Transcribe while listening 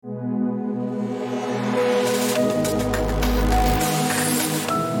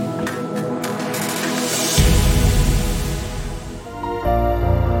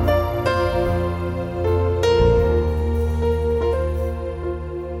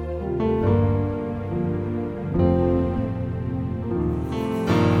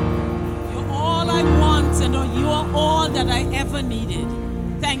that I ever needed.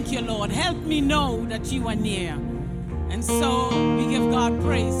 Thank you, Lord. Help me know that you are near. And so we give God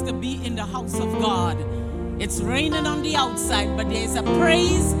praise to be in the house of God. It's raining on the outside, but there's a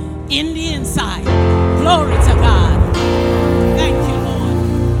praise in the inside. Glory to God. Thank you,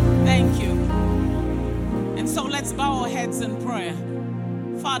 Lord. Thank you. And so let's bow our heads in prayer.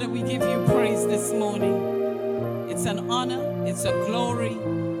 Father, we give you praise this morning. It's an honor. It's a glory.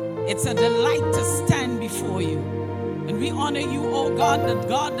 It's a delight to stand before you. And we honor you, oh God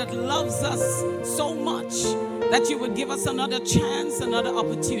that loves us so much that you would give us another chance, another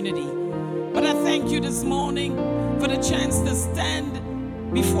opportunity. But I thank you this morning for the chance to stand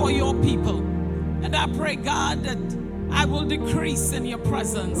before your people. And I pray, God, that I will decrease in your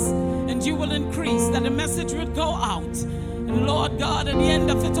presence and you will increase, that the message would go out. And Lord God, at the end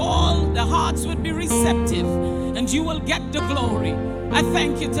of it all, the hearts would be receptive and you will get the glory. I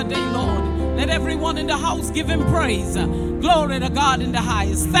thank you today, Lord. Let everyone in the house give him praise. Glory to God in the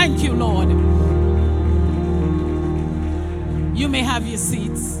highest. Thank you, Lord. You may have your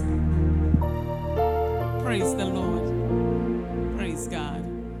seats. Praise the Lord. Praise God.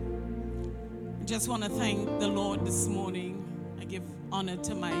 I just want to thank the Lord this morning. I give honor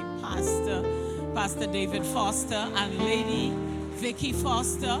to my pastor, Pastor David Foster, and Lady Vicky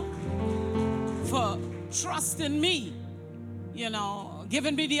Foster, for trusting me,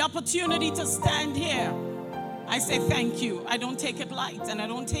 giving me the opportunity to stand here. I say thank you. I don't take it light and I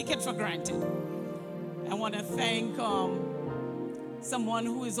don't take it for granted. I want to thank someone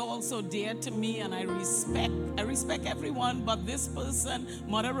who is also dear to me, and I respect everyone, but this person,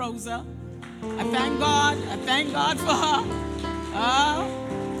 Mother Rosa, I thank God for her.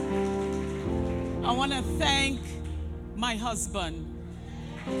 I want to thank my husband.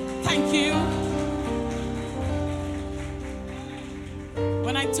 Thank you.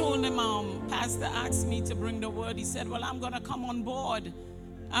 When I told him, Pastor asked me to bring the word, he said, well, I'm going to come on board.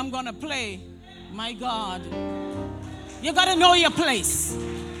 I'm going to play. My God. You got to know your place.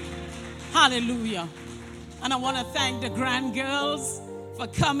 Hallelujah. And I want to thank the grand girls for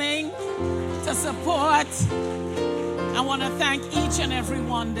coming to support. I want to thank each and every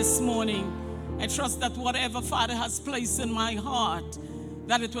one this morning. I trust that whatever Father has placed in my heart,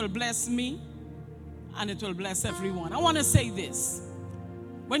 that it will bless me and it will bless everyone. I want to say this.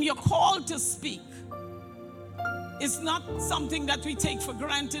 When you're called to speak, it's not something that we take for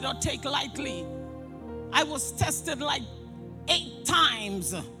granted or take lightly. I was tested like 8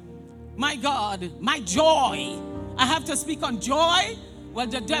 times. My God, my joy. I have to speak on joy. Well,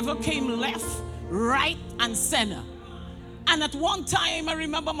 the devil came left, right, and center. And at one time, I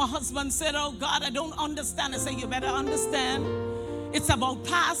remember my husband said, oh God, I don't understand. I said, you better understand. It's about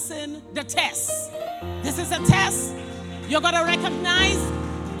passing the test. This is a test. You're going to recognize.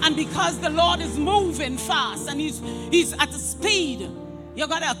 And because the Lord is moving fast and he's at the speed, you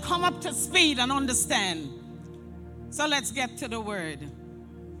got to come up to speed and understand. So let's get to the word.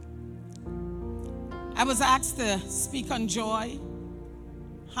 I was asked to speak on joy.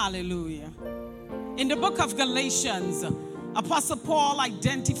 Hallelujah. In the book of Galatians, Apostle Paul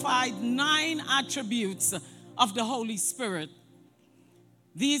identified 9 attributes of the Holy Spirit.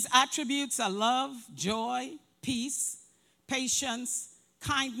 These attributes are love, joy, peace, patience,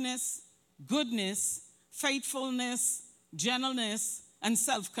 kindness, goodness, faithfulness, gentleness, and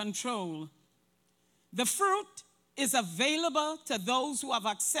self-control. The fruit is available to those who have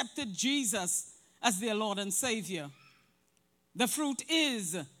accepted Jesus as their Lord and Savior. The fruit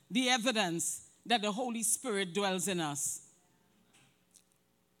is the evidence that the Holy Spirit dwells in us.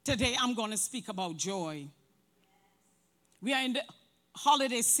 Today I'm going to speak about joy. We are in the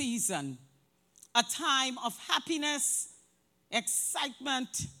holiday season, a time of happiness,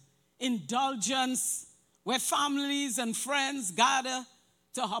 excitement, indulgence, where families and friends gather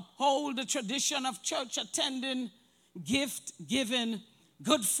to uphold the tradition of church attending, gift giving,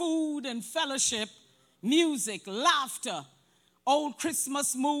 good food and fellowship, music, laughter, old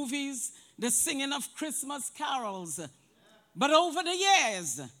Christmas movies, the singing of Christmas carols. But over the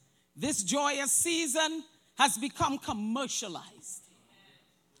years, this joyous season has become commercialized.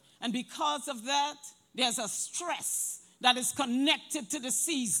 And because of that, there's a stress that is connected to the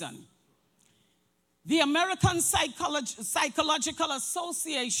season. The American Psychological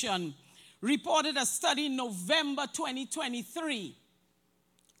Association reported a study in November 2023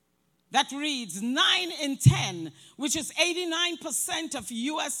 that reads 9 in 10, which is 89% of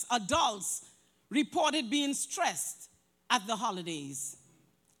U.S. adults, reported being stressed at the holidays.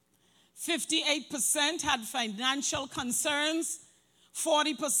 58% had financial concerns,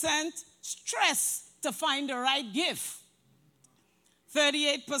 40% stressed to find the right gift.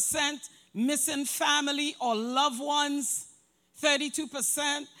 38% missing family or loved ones.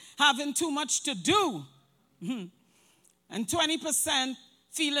 32% having too much to do. And 20%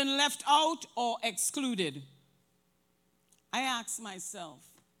 feeling left out or excluded. I ask myself,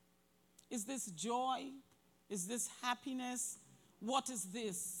 is this joy? Is this happiness? What is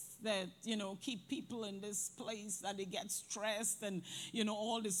this that, keep people in this place that they get stressed and,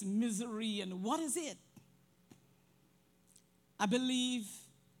 all this misery, and what is it? I believe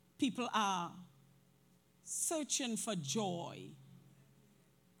people are searching for joy.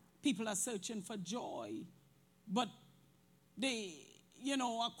 People are searching for joy, but they,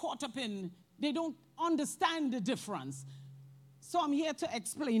 are caught up in, they don't understand the difference. So I'm here to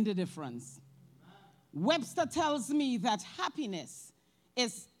explain the difference. Webster tells me that happiness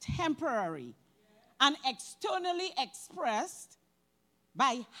is temporary and externally expressed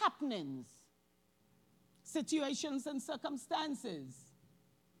by happenings, situations, and circumstances.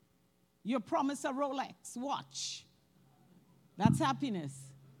 You're promised a Rolex watch. That's happiness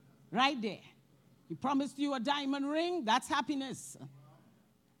right there. He promised you a diamond ring. That's happiness.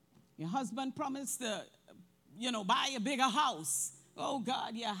 Your husband promised to, buy a bigger house. Oh,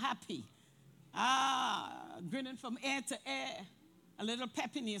 God, you're happy. Grinning from ear to ear. A little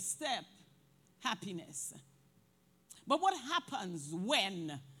pep in your step. Happiness. But what happens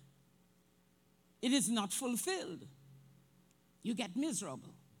when it is not fulfilled? You get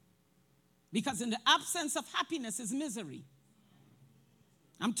miserable. Because in the absence of happiness is misery.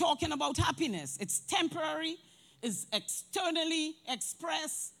 I'm talking about happiness. It's temporary, is externally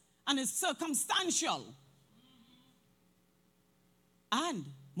expressed, and is circumstantial. And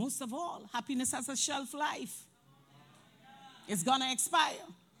most of all, happiness has a shelf life. It's going to expire.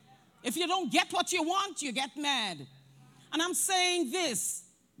 If you don't get what you want, you get mad. And I'm saying this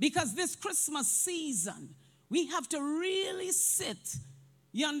because this Christmas season, we have to really sit,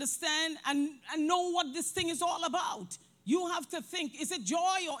 you understand, and know what this thing is all about. You have to think, is it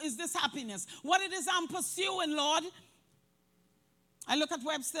joy or is this happiness? What it is I'm pursuing, Lord? I look at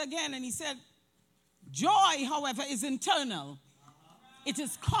Webster again and he said, joy, however, is internal. It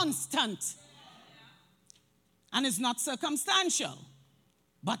is constant. And it's not circumstantial,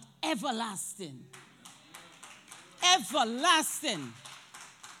 but everlasting. Everlasting.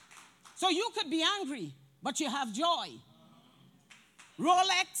 So you could be angry, but you have joy.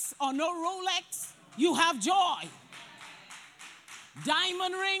 Rolex or no Rolex, you have joy.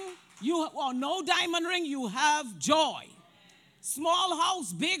 Diamond ring, or no diamond ring, you have joy. Small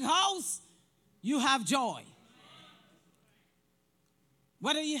house, big house, you have joy.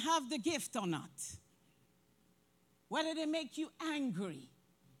 Whether you have the gift or not. Whether they make you angry.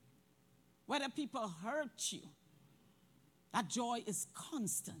 Whether people hurt you. That joy is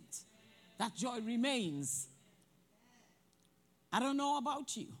constant. That joy remains. I don't know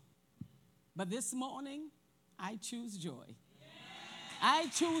about you, but this morning, I choose joy. I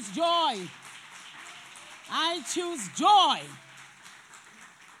choose joy. I choose joy.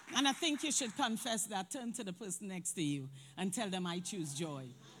 And I think you should confess that. Turn to the person next to you and tell them, I choose joy.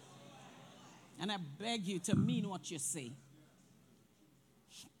 And I beg you to mean what you say.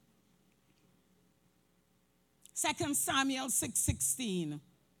 2 Samuel 6:16.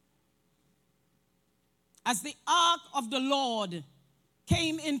 As the ark of the Lord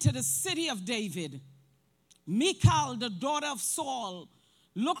came into the city of David, Michal, the daughter of Saul,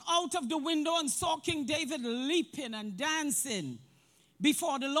 looked out of the window and saw King David leaping and dancing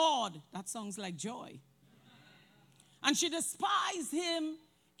before the Lord. That sounds like joy. And she despised him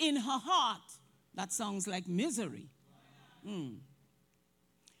in her heart. That sounds like misery.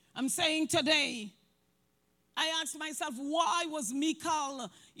 I'm saying today, I asked myself, why was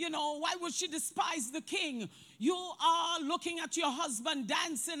Michal, why would she despise the king? You are looking at your husband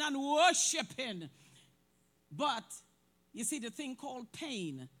dancing and worshiping. But, you see, the thing called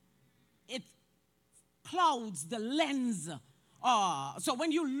pain, it clouds the lens. So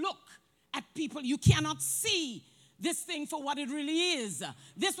when you look at people, you cannot see this thing for what it really is.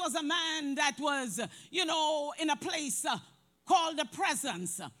 This was a man that was, in a place called the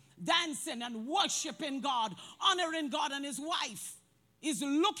presence, dancing and worshiping God, honoring God, and his wife is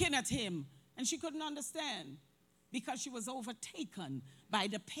looking at him. And she couldn't understand because she was overtaken by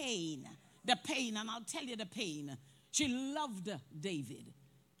the pain. The pain, and I'll tell you the pain. She loved David,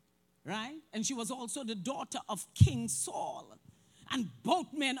 right? And she was also the daughter of King Saul. And both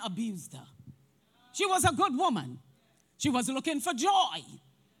men abused her. She was a good woman. She was looking for joy.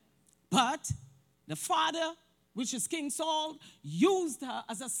 But the father, which is King Saul, used her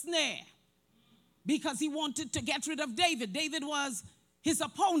as a snare because he wanted to get rid of David. David was his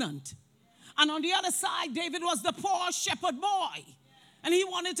opponent. And on the other side, David was the poor shepherd boy. And he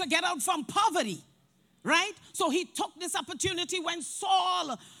wanted to get out from poverty, right? So he took this opportunity when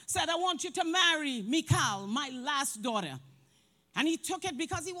Saul said, I want you to marry Michal, my last daughter. And he took it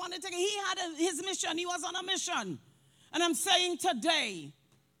because he wanted to, he had his mission. He was on a mission. And I'm saying today,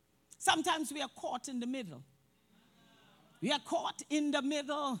 sometimes we are caught in the middle. We are caught in the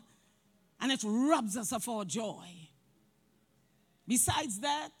middle, and it robs us of our joy. Besides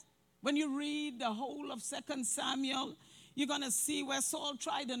that, when you read the whole of 2 Samuel, you're going to see where Saul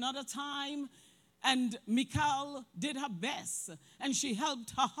tried another time, and Michal did her best, and she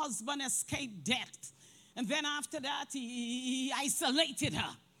helped her husband escape death. And then after that, he isolated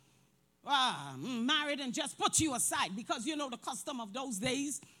her. Married and just put you aside, because you know the custom of those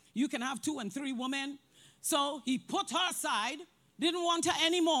days, you can have 2 and 3 women. So he put her aside, didn't want her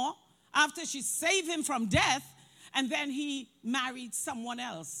anymore after she saved him from death, and then he married someone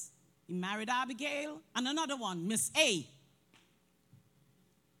else. He married Abigail and another one, Miss A.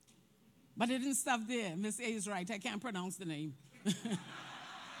 But it didn't stop there. Miss A is right. I can't pronounce the name.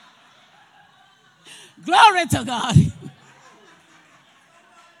 Glory to God.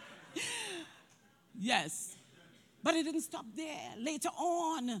 Yes. But it didn't stop there. Later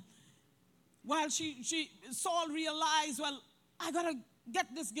on, while Saul realized, well, I got to get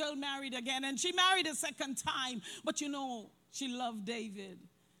this girl married again. And she married a second time. But you know, she loved David.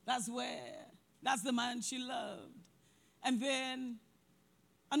 That's the man she loved. And then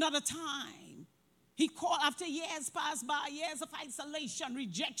another time, he called, after years passed by, years of isolation,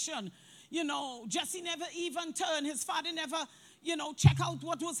 rejection. You know, Jesse never even turned. His father never, check out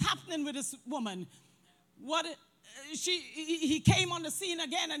what was happening with this woman. He came on the scene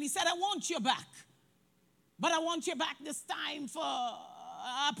again, and he said, I want you back. But I want you back this time for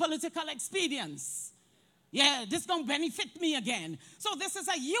political expedience. Yeah, this don't benefit me again. So this is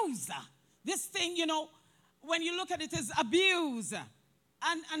a user. This thing, when you look at it, is abuse.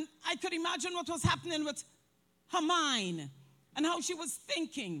 And I could imagine what was happening with her mind and how she was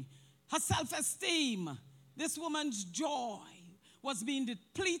thinking, her self-esteem. This woman's joy was being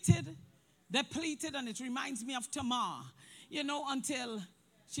depleted, and it reminds me of Tamar, until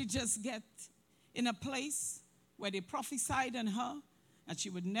she just get in a place where they prophesied on her that she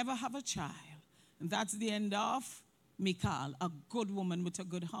would never have a child. And that's the end of Michal, a good woman with a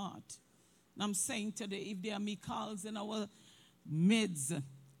good heart. And I'm saying today, if there are Michals in our midst,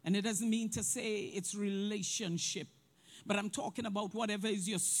 and it doesn't mean to say it's relationship, but I'm talking about whatever is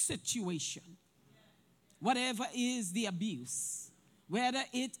your situation, whatever is the abuse, whether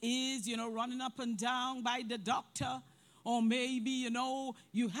it is, running up and down by the doctor, or maybe,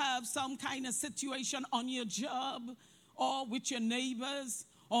 you have some kind of situation on your job or with your neighbors,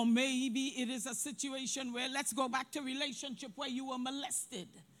 or maybe it is a situation where, let's go back to relationship where you were molested.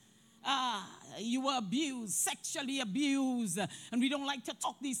 You were abused, sexually abused, and we don't like to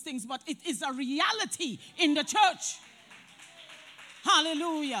talk these things, but it is a reality in the church.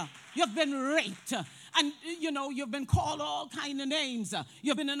 Hallelujah. You've been raped, and you've been called all kind of names.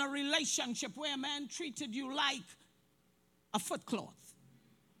 You've been in a relationship where a man treated you like a footcloth,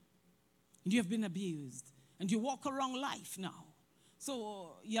 and you've been abused, and you walk around life now.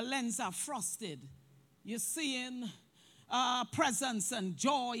 So your lens are frosted. You're seeing presence and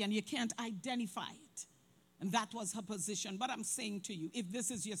joy, and you can't identify it. And that was her position. But I'm saying to you, if this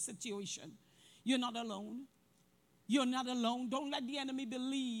is your situation, you're not alone. You're not alone. Don't let the enemy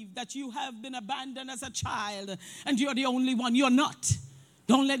believe that you have been abandoned as a child and you're the only one. You're not.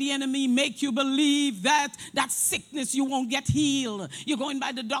 Don't let the enemy make you believe that sickness you won't get healed. You're going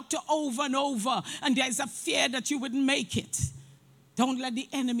by the doctor over and over, and there's a fear that you wouldn't make it. Don't let the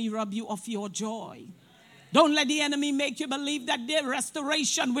enemy rob you of your joy. Don't let the enemy make you believe that their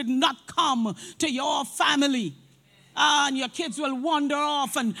restoration would not come to your family. And your kids will wander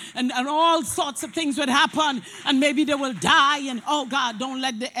off, and all sorts of things would happen, and maybe they will die. And oh God, don't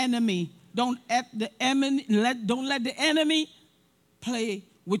let the enemy play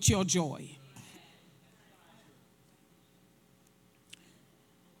with your joy.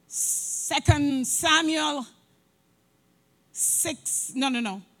 Psalms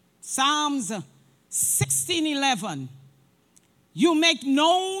 16:11. You make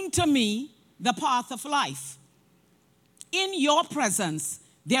known to me the path of life. In your presence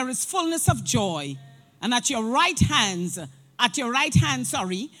there is fullness of joy, and at your right hand,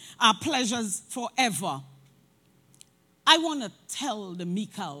 are pleasures forever. I want to tell the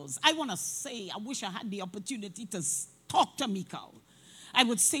Michals, I wish I had the opportunity to talk to Michal. I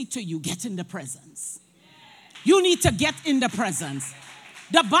would say to you, get in the presence. You need to get in the presence.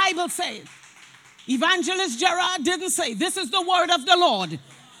 The Bible says, Evangelist Girard didn't say, this is the word of the Lord.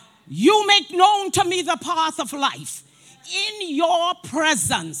 You make known to me the path of life. in your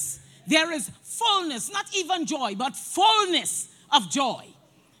presence there is fullness, not even joy, but fullness of joy.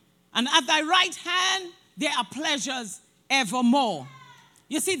 And at thy right hand there are pleasures evermore.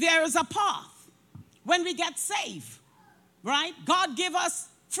 You see, there is a path when we get saved, right? God give us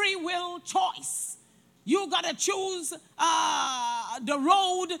free will choice. You got to choose the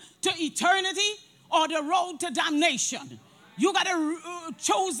road to eternity or the road to damnation. You got to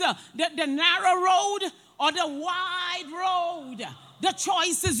choose the narrow road or the wide road. The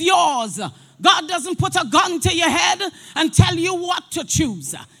choice is yours. God doesn't put a gun to your head and tell you what to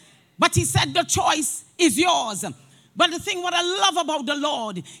choose. But he said the choice is yours. But the thing what I love about the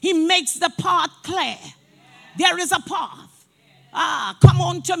Lord, he makes the path clear. There is a path. Come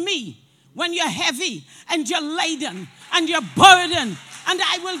on to me when you're heavy and you're laden and you're burdened, and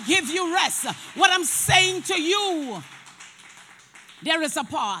I will give you rest. What I'm saying to you, there is a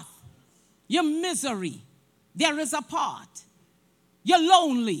path. Your misery, there is a path. You're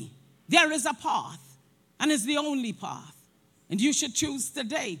lonely, there is a path. And it's the only path. And you should choose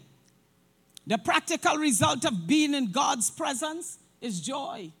today. The practical result of being in God's presence is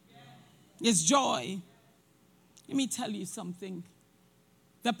joy. Is joy. Let me tell you something.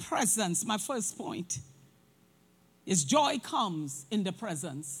 The presence, my first point, is joy comes in the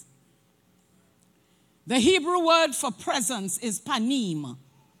presence. The Hebrew word for presence is panim,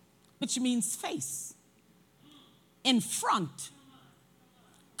 which means face, in front,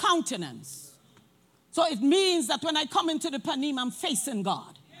 countenance. So it means that when I come into the panim, I'm facing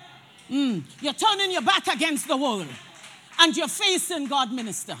God. You're turning your back against the world and you're facing God,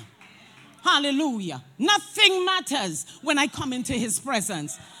 minister. Hallelujah. Nothing matters when I come into his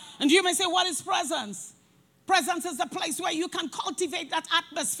presence. And you may say, what is presence? Presence is the place where you can cultivate that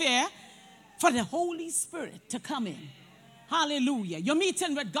atmosphere for the Holy Spirit to come in. Hallelujah. You're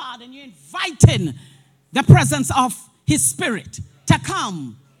meeting with God and you're inviting the presence of his Spirit to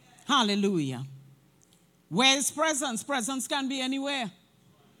come. Hallelujah. Where is presence? Presence can be anywhere.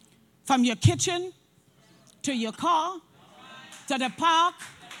 From your kitchen, to your car, to the park,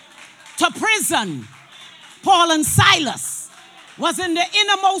 to prison. Paul and Silas was in the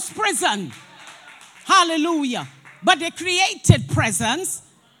innermost prison. Hallelujah. But they created presence.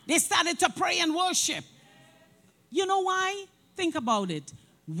 They started to pray and worship. You know why? Think about it.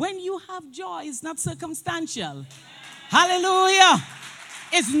 When you have joy, it's not circumstantial. Hallelujah.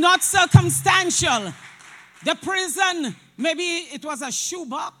 It's not circumstantial. The prison, maybe it was a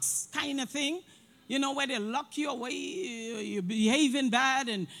shoebox kind of thing, you know, where they lock you away, you're behaving bad,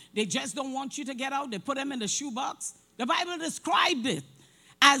 and they just don't want you to get out. They put them in the shoebox. The Bible described it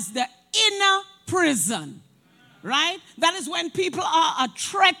as the inner prison, right? That is when people are a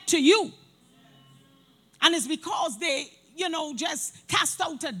threat to you. And it's because they, just cast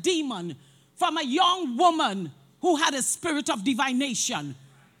out a demon from a young woman who had a spirit of divination.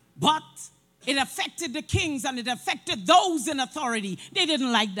 But it affected the kings and it affected those in authority. They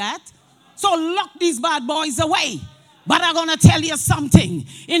didn't like that. So lock these bad boys away. But I'm going to tell you something.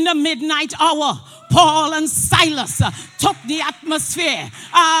 In the midnight hour, Paul and Silas took the atmosphere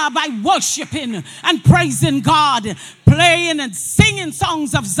by worshiping and praising God, playing and singing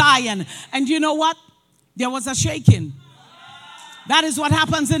songs of Zion. And you know what? There was a shaking. That is what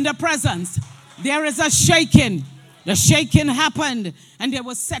happens in the presence. There is a shaking. The shaking happened and they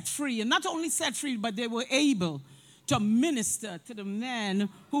were set free. And not only set free, but they were able to minister to the man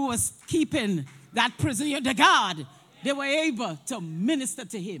who was keeping that prisoner, the guard. They were able to minister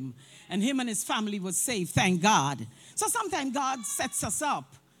to him. And him and his family was saved, thank God. So sometimes God sets us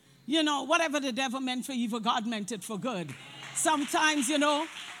up. Whatever the devil meant for evil, God meant it for good. Sometimes,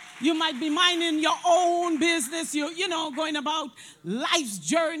 you might be minding your own business. You're, going about life's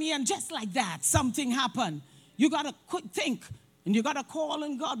journey. And just like that, something happened. You got to think. And you got to call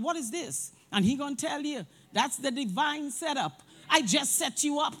on God. What is this? And he going to tell you. That's the divine setup. I just set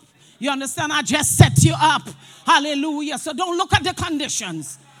you up. You understand? I just set you up. Hallelujah. So don't look at the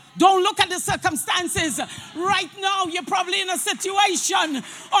conditions. Don't look at the circumstances. Right now, you're probably in a situation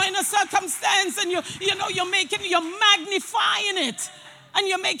or in a circumstance and you're magnifying it. And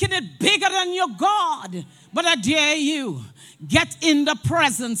you're making it bigger than your God. But I dare you, get in the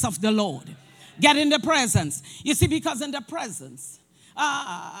presence of the Lord. Get in the presence. You see, because in the presence,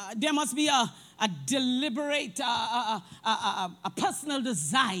 there must be a deliberate, a personal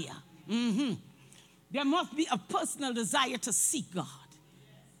desire. Mm-hmm. There must be a personal desire to seek God.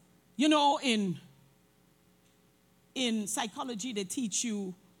 In psychology, they teach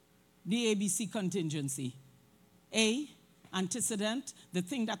you the ABC contingency. A, antecedent, the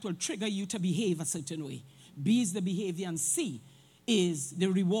thing that will trigger you to behave a certain way. B is the behavior, and C is the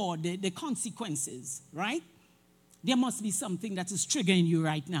reward, the consequences, right? there must be something that is triggering you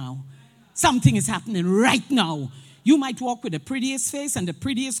right now. Something is happening right now. You might walk with the prettiest face and the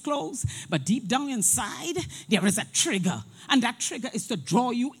prettiest clothes, but deep down inside, there is a trigger. And that trigger is to draw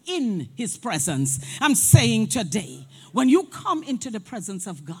you in his presence. I'm saying today, when you come into the presence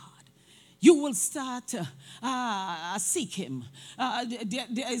of God, you will start to seek him.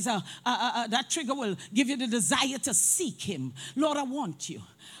 That trigger will give you the desire to seek him. Lord, I want you.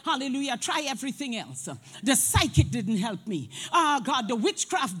 Hallelujah. Try everything else. The psychic didn't help me. God, the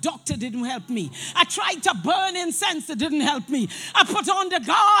witchcraft doctor didn't help me. I tried to burn incense. It didn't help me. I put on the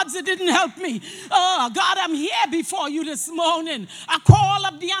guards. It didn't help me. Oh, God, I'm here before you this morning. I call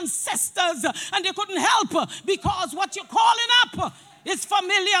up the ancestors and they couldn't help because what you're calling up is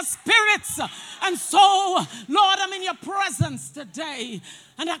familiar spirits. And so, Lord, I'm in your presence today.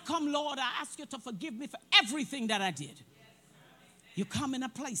 And I come, Lord, I ask you to forgive me for everything that I did. You come in a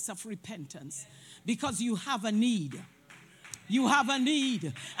place of repentance because you have a need. You have a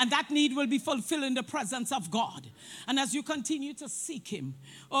need, and that need will be fulfilled in the presence of God. And as you continue to seek him,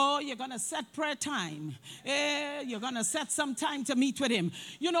 you're going to set prayer time. You're going to set some time to meet with him.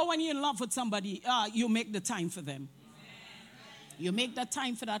 You know, when you're in love with somebody, you make the time for them. You make that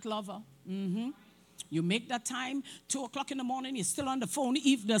time for that lover. You make that time, 2 o'clock in the morning, you're still on the phone.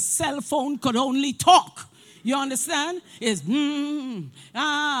 If the cell phone could only talk. You understand? It's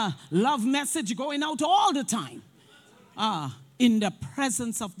love message going out all the time. In the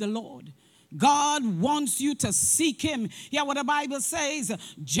presence of the Lord. God wants you to seek him. Yeah, what the Bible says,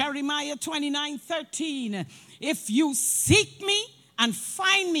 Jeremiah 29:13. If you seek me and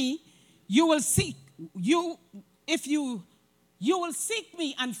find me, you will seek. You will seek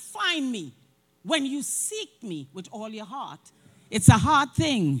me and find me when you seek me with all your heart. It's a hard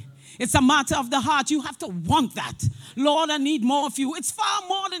thing. It's a matter of the heart. You have to want that. Lord, I need more of you. It's far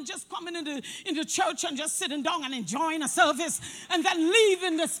more than just coming into church and just sitting down and enjoying a service and then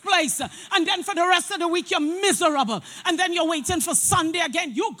leaving this place. And then for the rest of the week, you're miserable. And then you're waiting for Sunday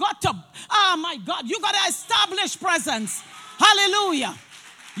again. You got to, my God, you got to establish presence. Hallelujah.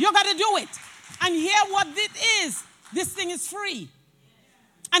 You got to do it. And hear what it is. This thing is free.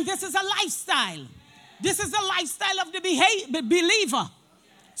 And this is a lifestyle. This is the lifestyle of the believer.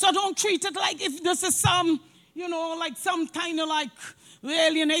 So don't treat it like if this is some, like some kind of like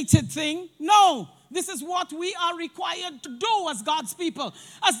alienated thing. No, this is what we are required to do as God's people,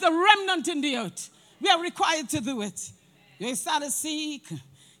 as the remnant in the earth. We are required to do it. You start to seek.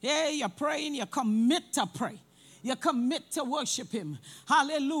 Yeah, you're praying. You commit to pray. You commit to worship him.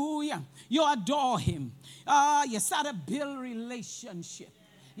 Hallelujah. You adore him. You start to build relationship.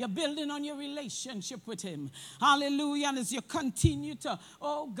 You're building on your relationship with him. Hallelujah. And as you continue to,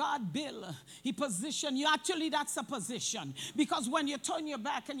 God build, he position you. Actually, that's a position. Because when you turn your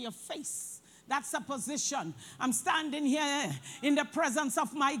back and your face, that's a position. I'm standing here in the presence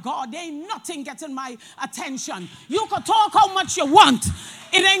of my God. There ain't nothing getting my attention. You could talk how much you want.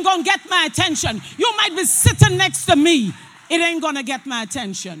 It ain't going to get my attention. You might be sitting next to me. It ain't going to get my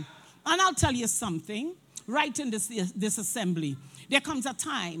attention. And I'll tell you something. Right in this assembly, there comes a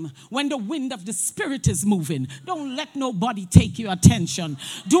time when the wind of the Spirit is moving. Don't let nobody take your attention.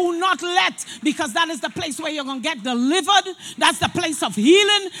 Do not let, because that is the place where you're going to get delivered. That's the place of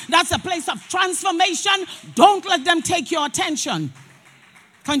healing. That's the place of transformation. Don't let them take your attention.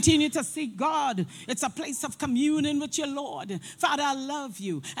 Continue to seek God. It's a place of communion with your Lord. Father, I love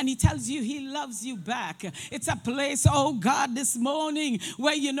you. And he tells you he loves you back. It's a place, God, this morning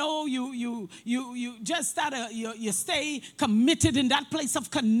where you just you stay committed in that place of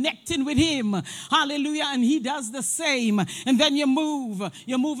connecting with him. Hallelujah. And he does the same. And then you move.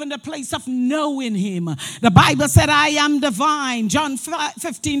 You move in the place of knowing him. The Bible said, I am the vine. John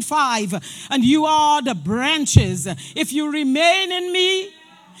 15:5. And you are the branches. If you remain in me,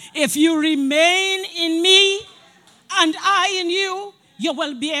 and I in you, you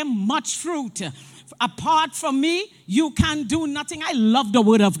will bear much fruit. Apart from me, you can do nothing. I love the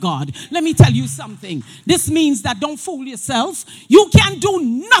word of God. Let me tell you something. This means that don't fool yourself. You can do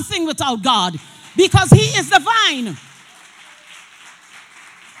nothing without God because he is the vine.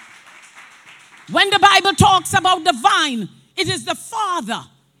 When the Bible talks about the vine, it is the Father.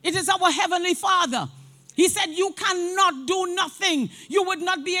 It is our Heavenly Father. He said you cannot do nothing. You would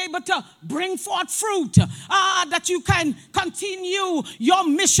not be able to bring forth fruit that you can continue your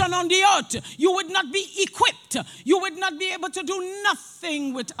mission on the earth. You would not be equipped. You would not be able to do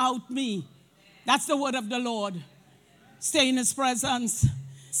nothing without me. That's the word of the Lord. Stay in his presence.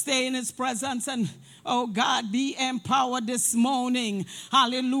 Stay in his presence and God, be empowered this morning.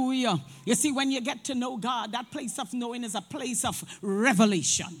 Hallelujah. You see, when you get to know God, that place of knowing is a place of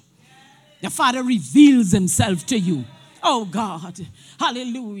revelation. The Father reveals himself to you. Oh God,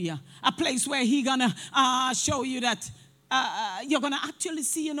 hallelujah. A place where he gonna show you that you're gonna actually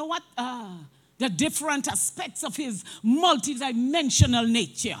see, you know what? The different aspects of his multidimensional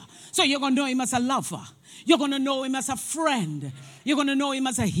nature. So you're gonna know him as a lover. You're gonna know him as a friend. You're gonna know him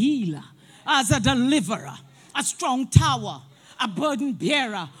as a healer, as a deliverer, a strong tower, a burden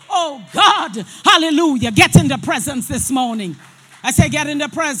bearer. Oh God, hallelujah. Get in the presence this morning. I say get in the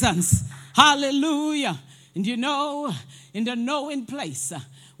presence. Hallelujah. And you know, in the knowing place,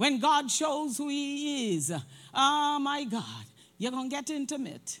 when God shows who he is, oh my God, you're going to get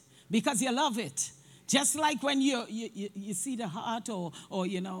intimate because you love it. Just like when you see the heart or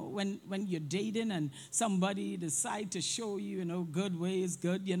you know, when you're dating and somebody decide to show you, you know, good ways,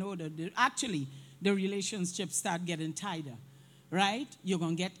 good, you know, actually the relationship start getting tighter, right? You're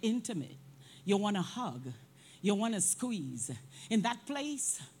going to get intimate. You want to hug. You want to squeeze. In that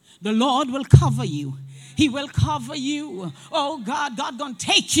place, the Lord will cover you. He will cover you. Oh God, God gonna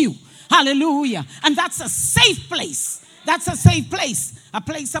take you. Hallelujah. And that's a safe place. That's a safe place. A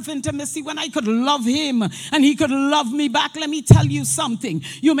place of intimacy when I could love him and he could love me back. Let me tell you something.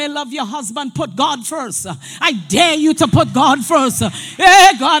 You may love your husband, put God first. I dare you to put God first.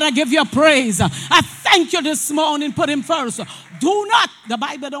 Hey God, I give you praise. I thank you this morning, put him first. Do not, the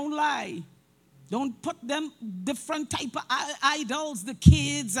Bible don't lie. Don't put them different type of idols, the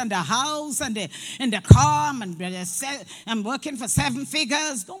kids and the house and the car and I'm working for 7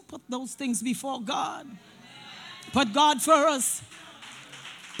 figures. Don't put those things before God. Put God first.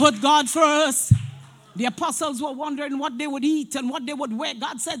 Put God first. The apostles were wondering what they would eat and what they would wear.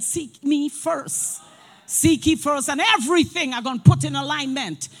 God said, seek me first. Seek ye first. And everything I'm going to put in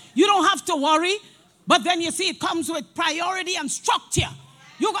alignment. You don't have to worry. But then you see it comes with priority and structure.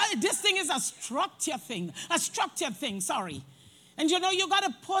 This thing is a structured thing, sorry. And you know, you got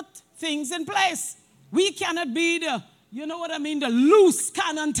to put things in place. We cannot be the, you know what I mean, the loose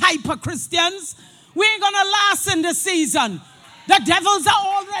cannon type of Christians. We ain't going to last in this season. The devils are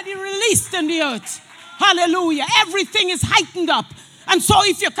already released in the earth. Hallelujah. Everything is heightened up. And so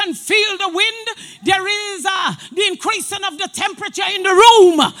if you can feel the wind, there is the increasing of the temperature in the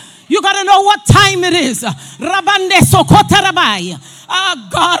room. You got to know what time it is. Rabande sokotarabai.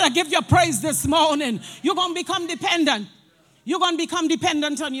 God, I give you praise this morning. You're going to become dependent. You're going to become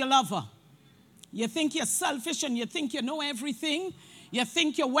dependent on your lover. You think you're selfish and you think you know everything. You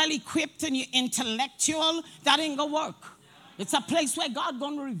think you're well equipped and you're intellectual. That ain't going to work. It's a place where God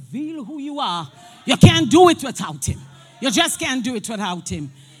going to reveal who you are. You can't do it without him. You just can't do it without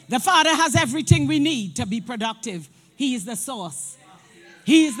him. The Father has everything we need to be productive. He is the source.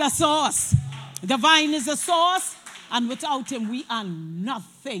 He is the source. The vine is the source. And without him, we are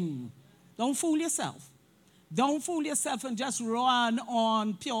nothing. Don't fool yourself. Don't fool yourself and just run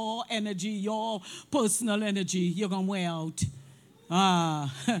on pure energy, your personal energy. You're going to wear out.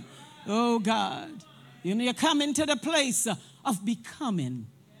 Oh, God. You know, you come into the place of becoming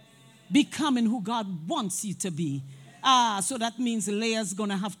who God wants you to be. So that means the layer's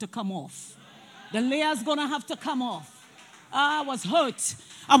going to have to come off. The layer's going to have to come off. I was hurt.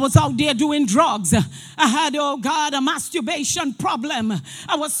 I was out there doing drugs. I had, oh God, a masturbation problem.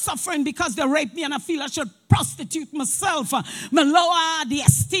 I was suffering because they raped me and I feel I should prostitute myself. My lower the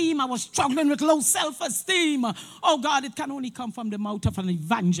esteem. I was struggling with low self-esteem. Oh God, it can only come from the mouth of an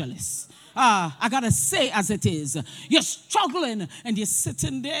evangelist. I got to say as it is. You're struggling and you're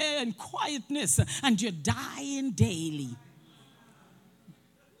sitting there in quietness and you're dying daily.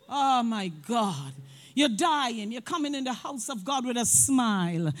 Oh my God. You're dying. You're coming in the house of God with a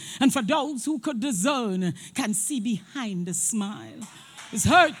smile. And for those who could discern, can see behind the smile. It's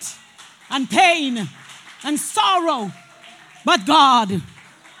hurt and pain and sorrow. But God,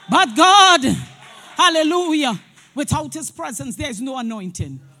 hallelujah. Without his presence, there's no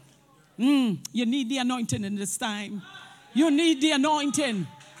anointing. You need the anointing in this time. You need the anointing.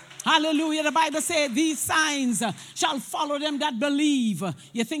 Hallelujah. The Bible says these signs shall follow them that believe.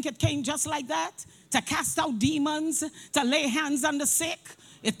 You think it came just like that? To cast out demons, to lay hands on the sick.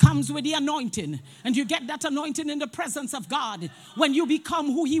 It comes with the anointing. And you get that anointing in the presence of God when you become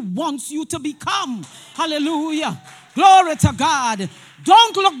who he wants you to become. Hallelujah. Glory to God.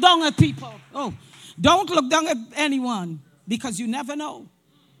 Don't look down at people. Don't look down at anyone because you never know.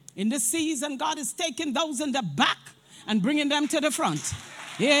 In this season, God is taking those in the back and bringing them to the front.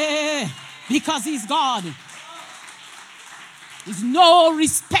 Yeah, because he's God. He's no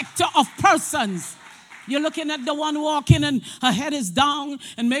respecter of persons. You're looking at the one walking and her head is down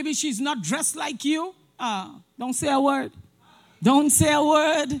and maybe she's not dressed like you. Don't say a word. Don't say a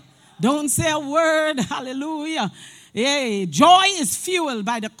word. Don't say a word. Hallelujah. Joy is fueled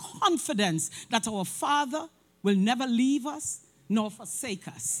by the confidence that our Father will never leave us nor forsake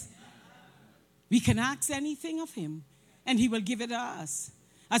us. We can ask anything of him, and he will give it to us.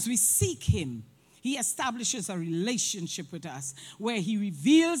 As we seek him, he establishes a relationship with us where he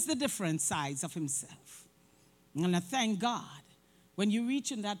reveals the different sides of himself. And I thank God when you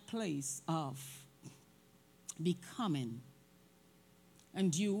reach in that place of becoming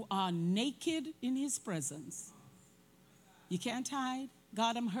and you are naked in his presence. You can't hide.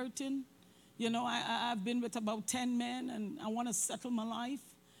 God, I'm hurting. You know, I've been with about 10 men and I want to settle my life.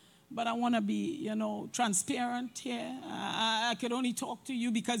 But I want to be, you know, transparent here. I could only talk to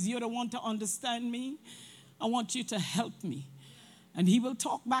you because you're the one to understand me. I want you to help me. And he will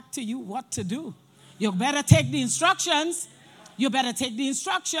talk back to you what to do. You better take the instructions. You better take the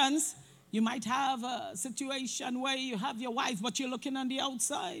instructions. You might have a situation where you have your wife, but you're looking on the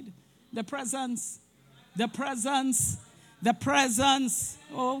outside. The presence. The presence. The presence.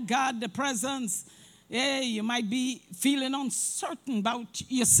 Oh, God, the presence. Yeah, you might be feeling uncertain about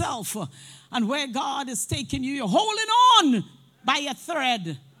yourself and where God is taking you. You're holding on by a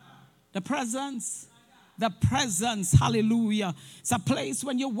thread. The presence, hallelujah. It's a place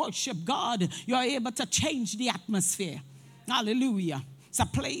when you worship God, you're able to change the atmosphere. Hallelujah. It's a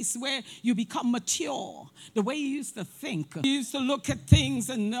place where you become mature. The way you used to think. You used to look at things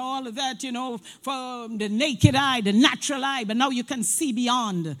and all of that, you know, from the naked eye, the natural eye. But now you can see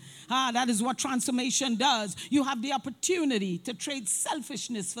beyond. That is what transformation does. You have the opportunity to trade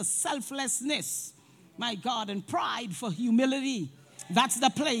selfishness for selflessness. My God, and pride for humility. That's the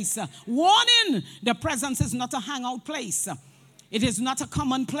place. Warning, the presence is not a hangout place. It is not a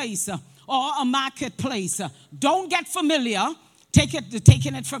common place or a marketplace. Don't get familiar.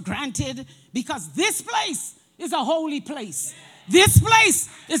 Taking it for granted, because this place is a holy place. This place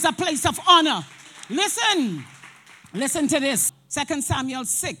is a place of honor. Listen to this. 2 Samuel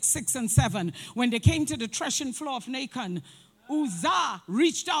 6 and 7. When they came to the threshing floor of Nacon, Uzzah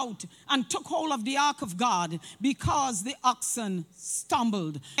reached out and took hold of the ark of God because the oxen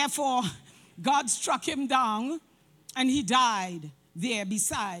stumbled. Therefore, God struck him down and he died there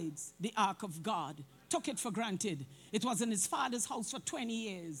besides the ark of God. Took it for granted. It was in his father's house for 20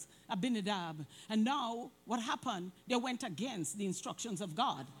 years, Abinadab. And now, what happened? They went against the instructions of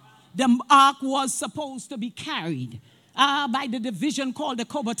God. The ark was supposed to be carried by the division called the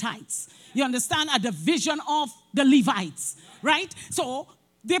Kohathites. You understand? A division of the Levites, right? So,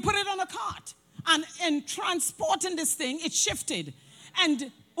 they put it on a cart. And in transporting this thing, it shifted.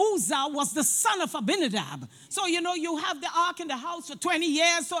 And Uzzah was the son of Abinadab. So, you know, you have the ark in the house for 20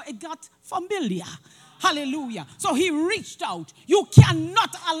 years, so it got familiar. Hallelujah. So he reached out. You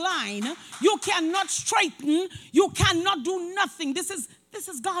cannot align. You cannot straighten. You cannot do nothing. This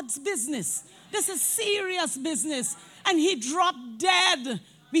is God's business. This is serious business. And he dropped dead.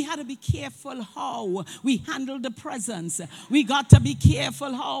 We had to be careful how we handle the presence. We got to be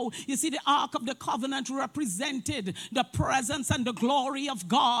careful how. You see, the Ark of the Covenant represented the presence and the glory of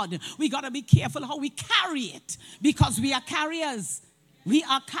God. We got to be careful how we carry it, because we are carriers. We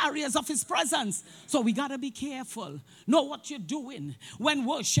are carriers of his presence. So we got to be careful. Know what you're doing. When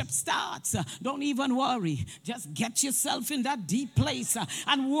worship starts, don't even worry. Just get yourself in that deep place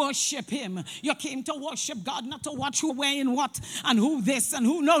and worship him. You came to worship God, not to watch who wearing what and who this and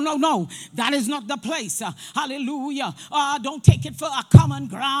who. No. That is not the place. Hallelujah. Don't take it for a common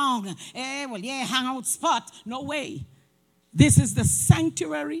ground. Hangout spot. No way. This is the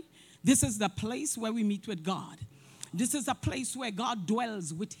sanctuary. This is the place where we meet with God. This is a place where God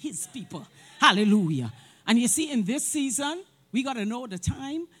dwells with his people. Hallelujah. And you see, in this season, we got to know the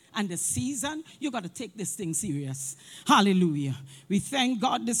time and the season. You got to take this thing serious. Hallelujah. We thank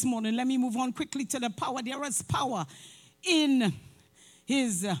God this morning. Let me move on quickly to the power. There is power in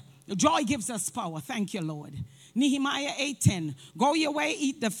his joy gives us power. Thank you, Lord. Nehemiah 8:10. Go your way,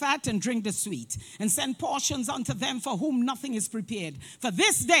 eat the fat and drink the sweet, and send portions unto them for whom nothing is prepared. For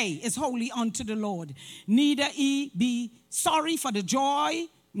this day is holy unto the Lord. Neither ye be sorry for the joy,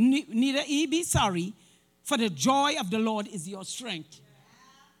 neither ye be sorry, for the joy of the Lord is your strength.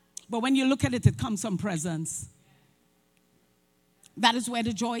 But when you look at it, it comes from presence. That is where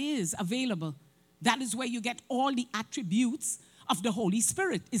the joy is available. That is where you get all the attributes of the Holy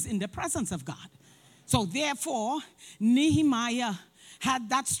Spirit, is in the presence of God. So therefore, Nehemiah had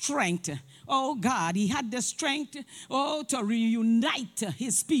that strength. Oh God, he had the strength, to reunite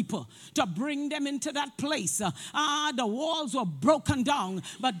his people, to bring them into that place. The walls were broken down,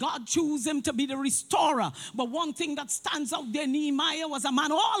 but God chose him to be the restorer. But one thing that stands out there, Nehemiah was a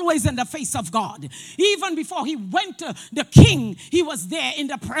man always in the face of God. Even before he went to the king, he was there in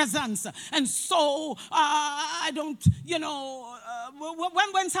the presence. And so, I don't,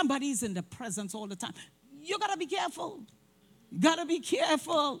 when somebody's in the presence all the time, you got to be careful. You got to be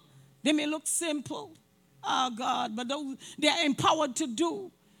careful. They may look simple, oh God, but they are empowered to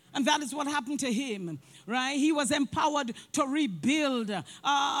do. And that is what happened to him, right? He was empowered to rebuild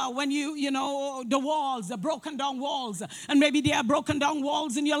when the walls, the broken down walls. And maybe there are broken down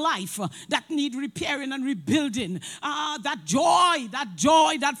walls in your life that need repairing and rebuilding. That joy,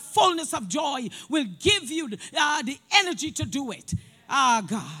 that fullness of joy will give you the energy to do it.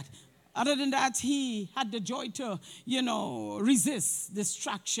 God. Other than that, he had the joy to, resist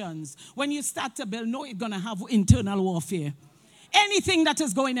distractions. When you start to build, know you're going to have internal warfare. Anything that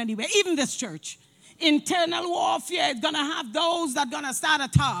is going anywhere, even this church, internal warfare is going to have those that are going to start a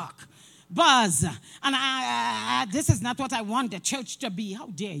talk, buzz. And this is not what I want the church to be. How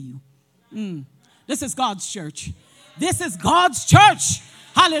dare you? This is God's church. This is God's church.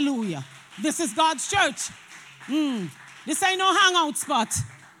 Hallelujah. This is God's church. This ain't no hangout spot.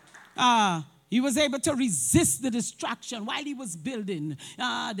 He was able to resist the distraction while he was building.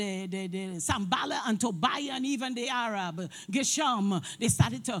 The Sanballat and Tobiah and even the Arab, Geshem, they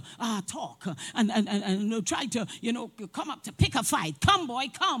started to talk and try to, come up to pick a fight. Come, boy,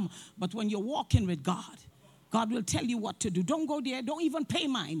 come. But when you're walking with God, God will tell you what to do. Don't go there. Don't even pay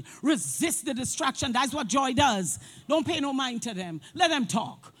mind. Resist the distraction. That's what joy does. Don't pay no mind to them. Let them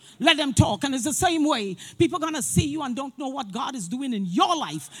talk. Let them talk. And it's the same way. People are going to see you and don't know what God is doing in your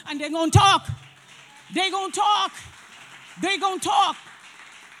life. And they're going to talk. They're going to talk. They're going to talk.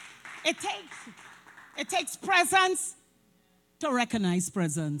 It takes presence to recognize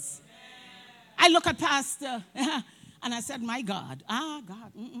presence. I look at Pastor and I said, my God,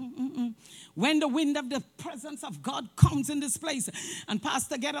 God. When the wind of the presence of God comes in this place and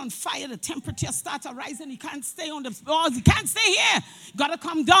Pastor get on fire, the temperature starts rising. He can't stay on the floor. He can't stay here. Got to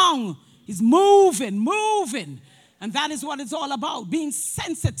come down. He's moving. And that is what it's all about, being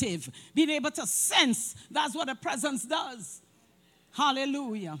sensitive, being able to sense. That's what the presence does.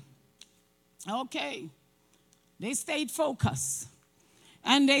 Hallelujah. Okay. They stayed focused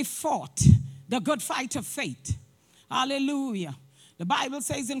and they fought the good fight of faith. Hallelujah. The Bible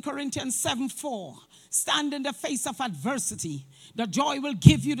says in Corinthians 7:4, stand in the face of adversity. The joy will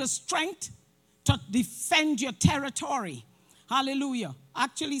give you the strength to defend your territory. Hallelujah.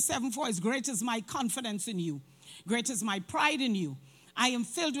 Actually, 7:4 is great is my confidence in you. Great is my pride in you. I am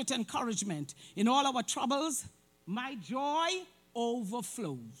filled with encouragement. In all our troubles, my joy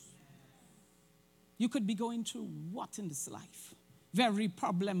overflows. You could be going through what in this life? Very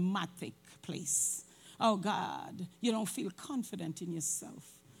problematic place. Oh, God, you don't feel confident in yourself.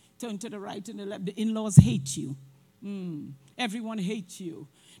 Turn to the right and the left. The in-laws hate you. Everyone hates you.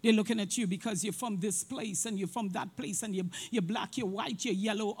 They're looking at you because you're from this place and you're from that place and you're black, you're white, you're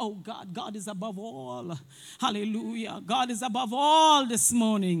yellow. Oh, God is above all. Hallelujah. God is above all this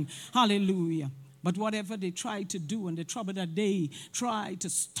morning. Hallelujah. But whatever they try to do and the trouble that they try to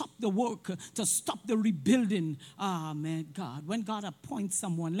stop the work, to stop the rebuilding, man, God, when God appoints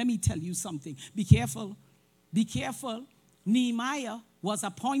someone, let me tell you something. Be careful. Be careful. Nehemiah was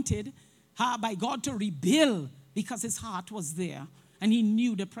appointed by God to rebuild because his heart was there and he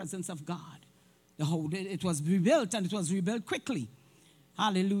knew the presence of God. It was rebuilt and it was rebuilt quickly.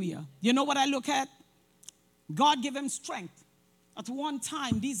 Hallelujah. You know what I look at? God gave him strength. At one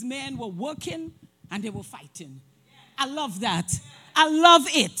time, these men were working and they were fighting. I love that. I love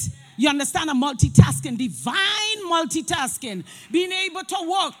it. You understand? A multitasking, divine multitasking. Being able to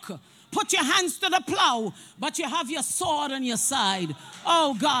work. Put your hands to the plow, but you have your sword on your side.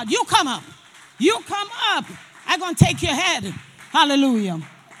 Oh, God, you come up. You come up. I'm going to take your head. Hallelujah.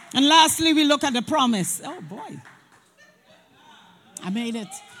 And lastly, we look at the promise. Oh, boy. I made it.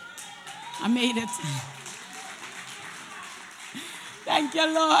 Thank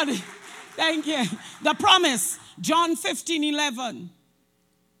you, Lord. Thank you. The promise, John 15:11.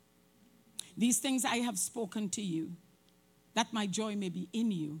 These things I have spoken to you, that my joy may be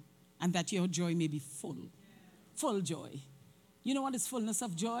in you, and that your joy may be full. Full joy. You know what is fullness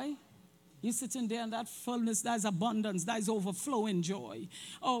of joy? You sitting there and that fullness, that is abundance, that is overflowing joy.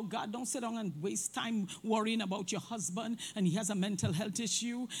 Oh, God, don't sit down and waste time worrying about your husband and he has a mental health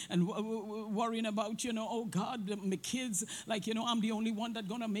issue and worrying about, oh, God, my kids, like, I'm the only one that's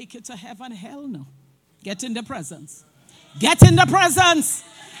going to make it to heaven. Hell no. Get in the presence. Get in the presence.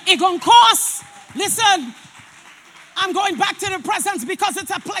 It gonna cost. Listen, I'm going back to the presence because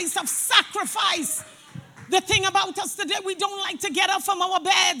it's a place of sacrifice. The thing about us today, we don't like to get up from our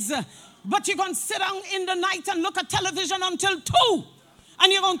beds. But you're going to sit down in the night and look at television until 2.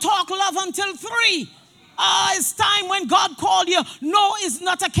 And you're going to talk love until 3. It's time when God called you. No, it's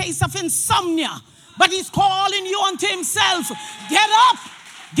not a case of insomnia. But he's calling you unto himself. Get up.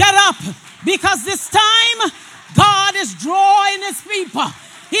 Get up. Because this time, God is drawing his people.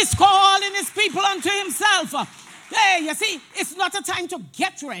 He's calling his people unto himself. Hey, you see, it's not a time to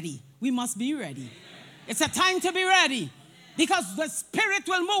get ready. We must be ready. It's a time to be ready. Because the Spirit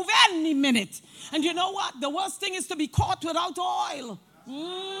will move any minute. And you know what? The worst thing is to be caught without oil.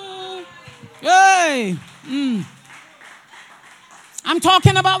 Hey. I'm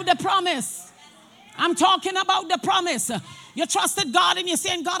talking about the promise. I'm talking about the promise. You trusted God and you're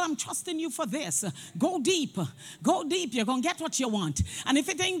saying, God, I'm trusting you for this. Go deep. Go deep. You're going to get what you want. And if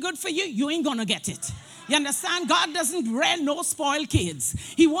it ain't good for you, you ain't going to get it. You understand? God doesn't rear no spoiled kids.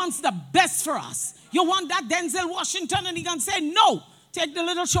 He wants the best for us. You want that Denzel Washington, and he can say, no, take the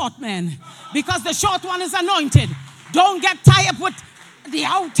little short man. Because the short one is anointed. Don't get tied up with the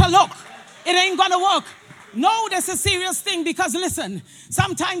outer look. It ain't going to work. No, that's a serious thing because listen,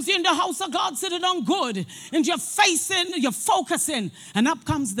 sometimes you're in the house of God sitting on good and you're focusing, and up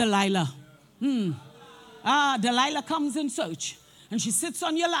comes Delilah. Delilah comes in search and she sits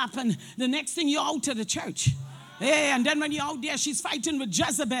on your lap, and the next thing you're out to the church. Hey, and then when you're out there, she's fighting with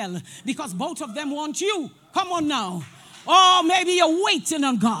Jezebel because both of them want you. Come on now. Or maybe you're waiting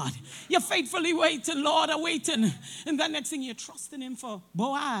on God. You're faithfully waiting, Lord, I'm waiting. And then next thing you're trusting him for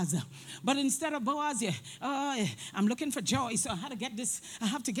Boaz. But instead of Boaz, I'm looking for joy, so I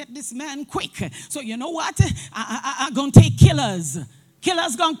have to get this man quick. So you know what? I'm going to take killers.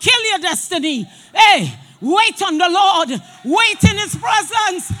 Killers going to kill your destiny. Hey, wait on the Lord. Wait in his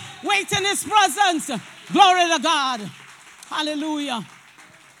presence. Wait in his presence. Glory to God. Hallelujah.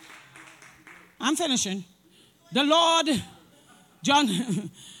 I'm finishing. The Lord, John,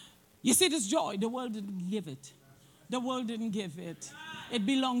 you see this joy, the world didn't give it. The world didn't give it. It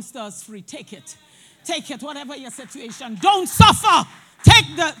belongs to us free. Take it. Take it, whatever your situation. Don't suffer.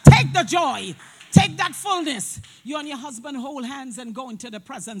 Take the joy. Take that fullness. You and your husband hold hands and go into the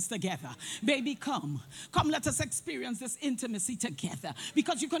presence together. Baby, come. Come, let us experience this intimacy together.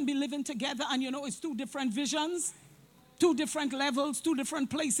 Because you can be living together and you know it's 2 different visions. 2 different levels, 2 different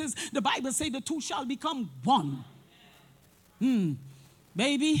places. The Bible says the 2 shall become 1.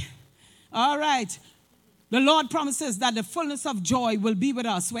 Baby, all right. The Lord promises that the fullness of joy will be with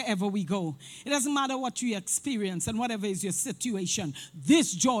us wherever we go. It doesn't matter what you experience and whatever is your situation.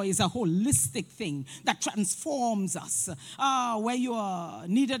 This joy is a holistic thing that transforms us. Where you are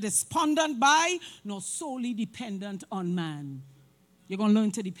neither despondent by nor solely dependent on man. You're going to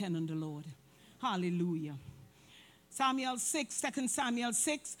learn to depend on the Lord. Hallelujah. Samuel 6, 2 Samuel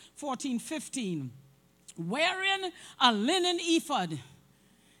 6, 14, 15. Wearing a linen ephod,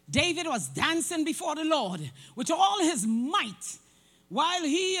 David was dancing before the Lord with all his might, while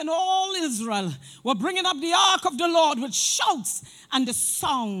he and all Israel were bringing up the ark of the Lord with shouts and the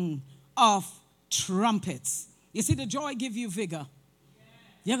song of trumpets. You see, the joy gives you vigor.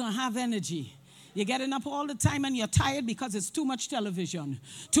 You're going to have energy. You're getting up all the time and you're tired because it's too much television,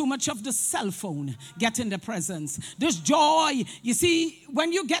 too much of the cell phone. Get in the presence. This joy, you see,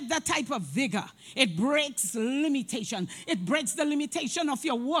 when you get that type of vigor, it breaks limitation. It breaks the limitation of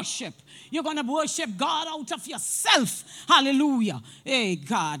your worship. You're going to worship God out of yourself. Hallelujah. Hey,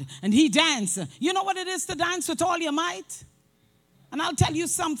 God. And he danced. You know what it is to dance with all your might? And I'll tell you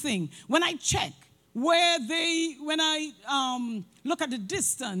something. When I check, when I look at the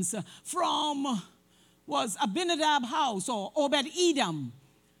distance from was Abinadab house or Obed-Edom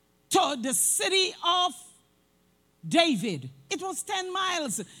to the city of David, it was 10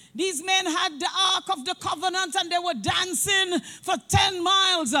 miles. These men had the Ark of the Covenant and they were dancing for 10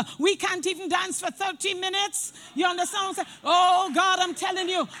 miles. We can't even dance for 30 minutes. You understand what I'm saying? Oh, God, I'm telling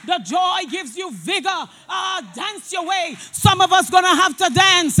you, the joy gives you vigor. Dance your way. Some of us going to have to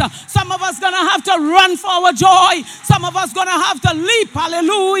dance. Some of us going to have to run for our joy. Some of us going to have to leap.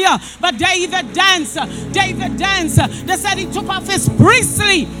 Hallelujah. But David danced. David danced. They said he took off his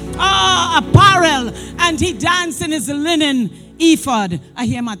priestly apparel and he danced in his linen ephod. I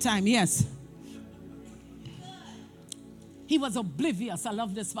hear my time. Yes. He was oblivious. I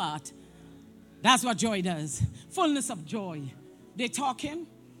love this part. That's what joy does. Fullness of joy. They talk him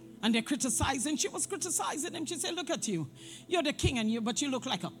and they criticize him. She was criticizing him. She said, look at you. You're the king but you look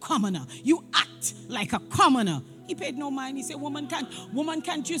like a commoner. You act like a commoner. He paid no mind. He said, woman,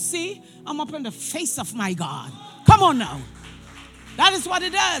 can't you see? I'm up in the face of my God. Come on now. That is what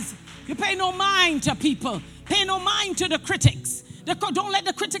it does. You pay no mind to people. Pay no mind to the critics. Don't let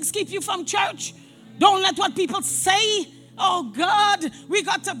the critics keep you from church. Don't let what people say. Oh, God, we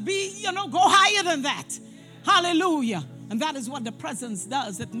got to be, go higher than that. Hallelujah. And that is what the presence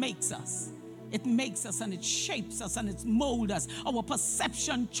does. It makes us. It makes us and it shapes us and it molds us. Our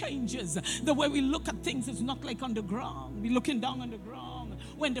perception changes. The way we look at things is not like on the ground. We're looking down on the ground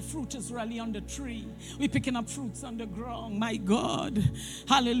when the fruit is really on the tree. We're picking up fruits on the ground. My God.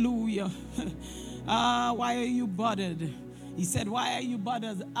 Hallelujah. Why are you bothered? He said, why are you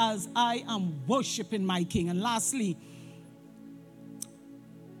bothered as I am worshiping my King? And lastly,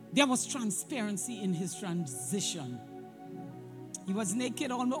 there was transparency in his transition. He was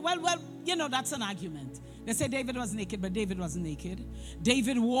naked almost. Well, that's an argument. They say David was naked, but David wasn't naked.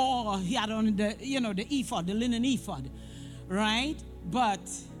 David he had on the ephod, the linen ephod, right? But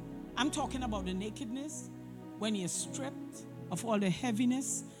I'm talking about the nakedness when he is stripped of all the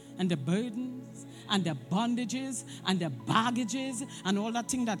heaviness and the burdens and the bondages and the baggages and all that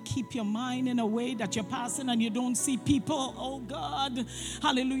thing that keep your mind in a way that you're passing and you don't see people. Oh God,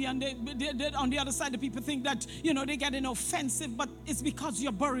 hallelujah. And they, on the other side, the people think that, they're getting offensive, but it's because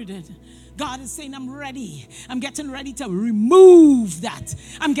you're burdened. God is saying, I'm ready. I'm getting ready to remove that.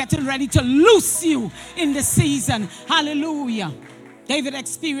 I'm getting ready to loose you in the season. Hallelujah. David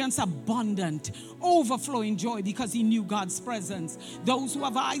experienced abundant, overflowing joy because he knew God's presence. Those who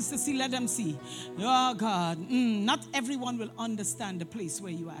have eyes to see, let them see. Oh God, not everyone will understand the place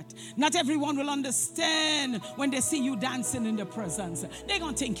where you're at. Not everyone will understand when they see you dancing in the presence. They're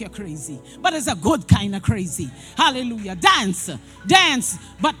going to think you're crazy, but it's a good kind of crazy. Hallelujah. Dance,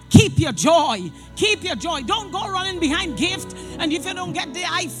 but keep your joy. Keep your joy. Don't go running behind gift, and if you don't get the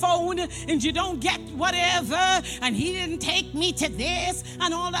iPhone, and you don't get whatever, and he didn't take me to this,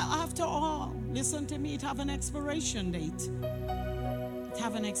 and all that. After all, listen to me, it have an expiration date. It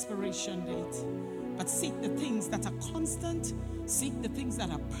have an expiration date. But seek the things that are constant. Seek the things that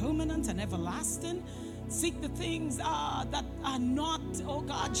are permanent and everlasting. Seek the things that are not, oh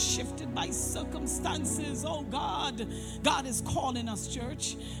God, shifted by circumstances. Oh God, God is calling us,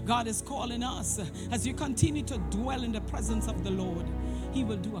 church. God is calling us. As you continue to dwell in the presence of the Lord, he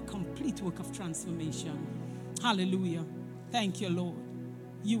will do a complete work of transformation. Hallelujah. Thank you, Lord.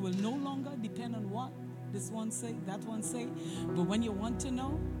 You will no longer depend on what this one say, that one say. But when you want to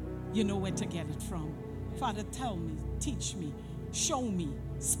know, you know where to get it from. Father, tell me, teach me, show me,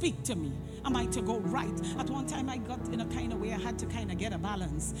 speak to me. Am I to go right? At one time I got in a kind of way I had to kind of get a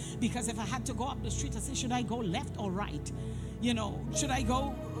balance. Because if I had to go up the street, I said, should I go left or right? Should I go,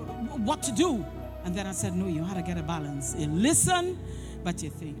 what to do? And then I said, no, you had to get a balance. You listen, but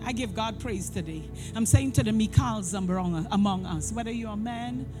you think. I give God praise today. I'm saying to the Michals among us, whether you're a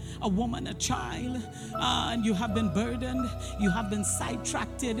man, a woman, a child, and you have been burdened, you have been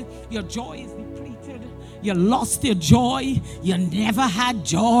sidetracked, your joy is depleted, you lost your joy, you never had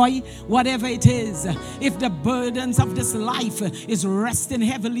joy, whatever it is. If the burdens of this life is resting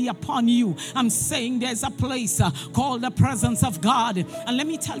heavily upon you, I'm saying there's a place called the presence of God. And let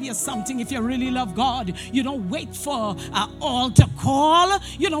me tell you something, if you really love God, you don't wait for an altar call.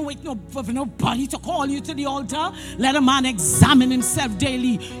 You don't wait for nobody to call you to the altar. Let a man examine himself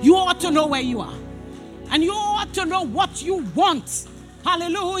daily. You ought to know where you are. And you ought to know what you want.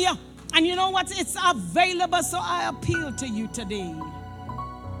 Hallelujah. And you know what? It's available. So I appeal to you today.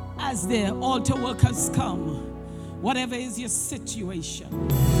 As the altar workers come, whatever is your situation.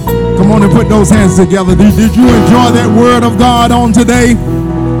 Come on and put those hands together. Did you enjoy that word of God on today?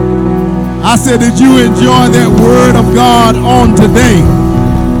 I said, did you enjoy that word of God on today?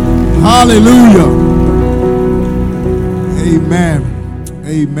 Hallelujah. Amen.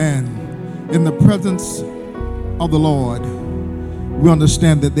 Amen. In the presence of the Lord, we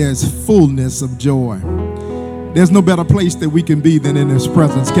understand that there's fullness of joy. There's no better place that we can be than in his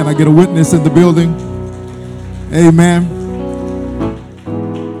presence. Can I get a witness in the building? Amen.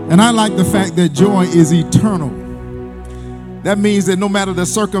 And I like the fact that joy is eternal. That means that no matter the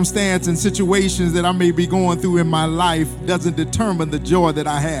circumstance and situations that I may be going through in my life doesn't determine the joy that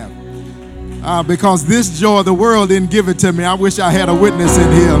I have. Because this joy, the world didn't give it to me. I wish I had a witness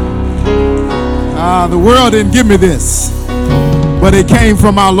in here. The world didn't give me this, but it came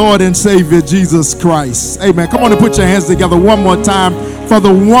from our Lord and Savior, Jesus Christ. Amen. Come on and put your hands together one more time for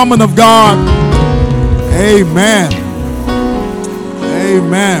the woman of God. Amen.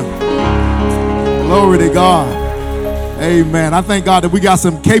 Amen. Glory to God. Amen. I thank God that we got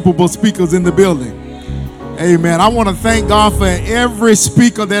some capable speakers in the building. Amen. I want to thank God for every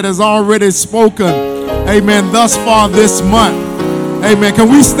speaker that has already spoken. amen, thus far this month. Amen. Can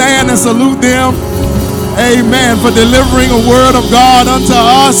we stand and salute them? Amen. For delivering a word of God unto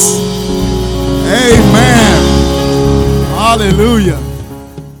us. Amen. Hallelujah.